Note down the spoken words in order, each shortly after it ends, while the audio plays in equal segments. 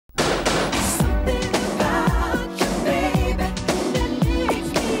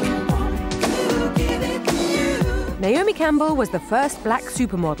Naomi Campbell was the first black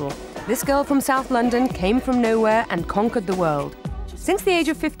supermodel. This girl from South London came from nowhere and conquered the world. Since the age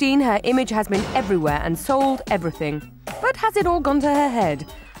of 15, her image has been everywhere and sold everything. But has it all gone to her head?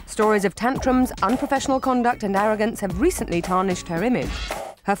 Stories of tantrums, unprofessional conduct and arrogance have recently tarnished her image.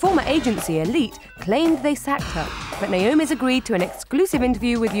 Her former agency, Elite, claimed they sacked her, but Naomi's agreed to an exclusive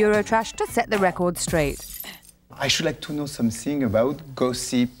interview with Eurotrash to set the record straight. I should like to know something about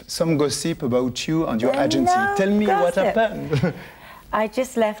gossip, some gossip about you and your agency. Tell me what happened. I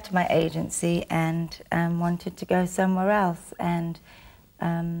just left my agency and wanted to go somewhere else. And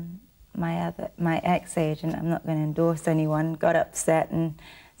my ex-agent, I'm not going to endorse anyone, got upset and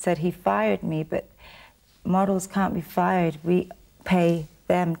said he fired me. But models can't be fired. We pay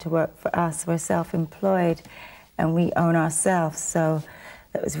them to work for us. We're self-employed and we own ourselves. So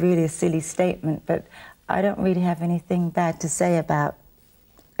that was really a silly statement. But I don't really have anything bad to say about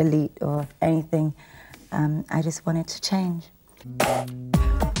Elite or anything. I just wanted to change.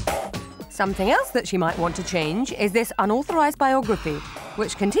 Something else that she might want to change is this unauthorised biography,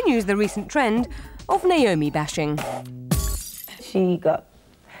 which continues the recent trend of Naomi bashing. She got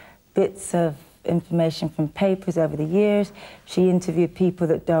bits of information from papers over the years. She interviewed people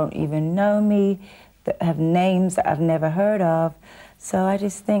that don't even know me, that have names that I've never heard of. So I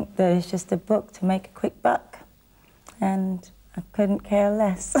just think that it's just a book to make a quick buck, and I couldn't care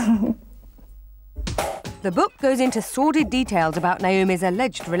less. The book goes into sordid details about Naomi's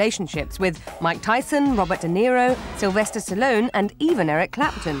alleged relationships with Mike Tyson, Robert De Niro, Sylvester Stallone, and even Eric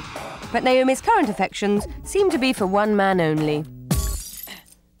Clapton. But Naomi's current affections seem to be for one man only.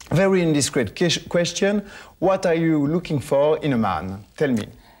 Very indiscreet question. What are you looking for in a man? Tell me.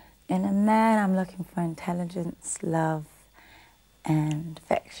 In a man, I'm looking for intelligence, love, and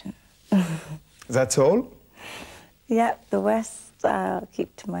affection. That's all? Yep, the rest I'll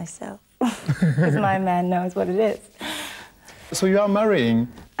keep to myself. Because my man knows what it is. So you are marrying?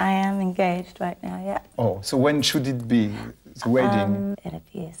 I am engaged right now, yeah. Oh, so when should it be, the wedding? It'll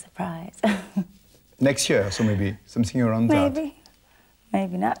be a surprise. Next year, so maybe something around that. Maybe.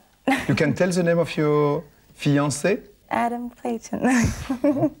 Maybe not. You can tell the name of your fiancé? Adam Clayton.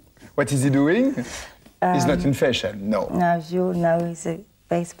 What is he doing? He's not in fashion, no. No, as you'll know, he's a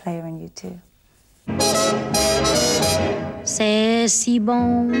bass player in U2.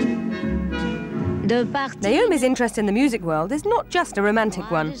 Naomi's interest in the music world is not just a romantic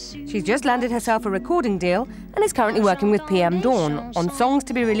one. She's just landed herself a recording deal and is currently working with PM Dawn on songs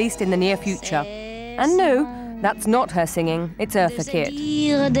to be released in the near future. And no, that's not her singing, it's Eartha Kitt.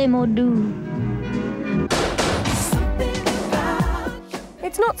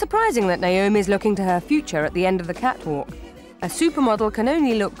 It's not surprising that Naomi's looking to her future at the end of the catwalk. A supermodel can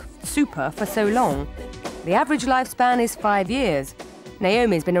only look super for so long. The average lifespan is 5 years.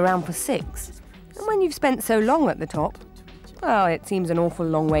 Naomi's been around for 6. And when you've spent so long at the top, well, it seems an awful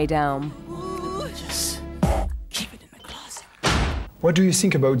long way down. Just keep it in the closet. What do you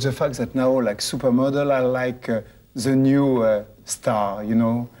think about the fact that now, like, supermodel are like the new star, you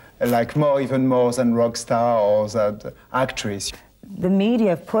know? Like even more than rock star or that actress? The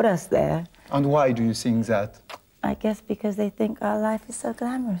media have put us there. And why do you think that? I guess because they think our life is so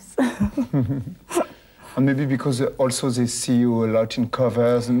glamorous. And maybe because also they see you a lot in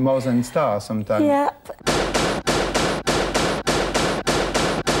covers, more than stars sometimes. Yep.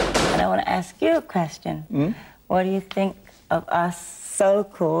 And I want to ask you a question. What do you think of us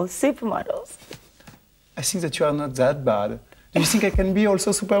so-called supermodels? I think that you are not that bad. Do you think I can be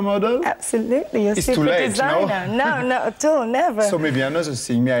also supermodel? Absolutely, you're it's super too late, designer. No, not at all, never. So maybe another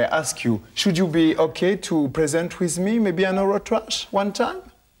thing, may I ask you, should you be okay to present with me, maybe an Eurotrash one time?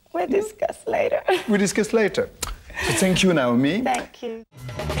 We'll discuss later. We'll discuss later. So thank you, Naomi. Thank you.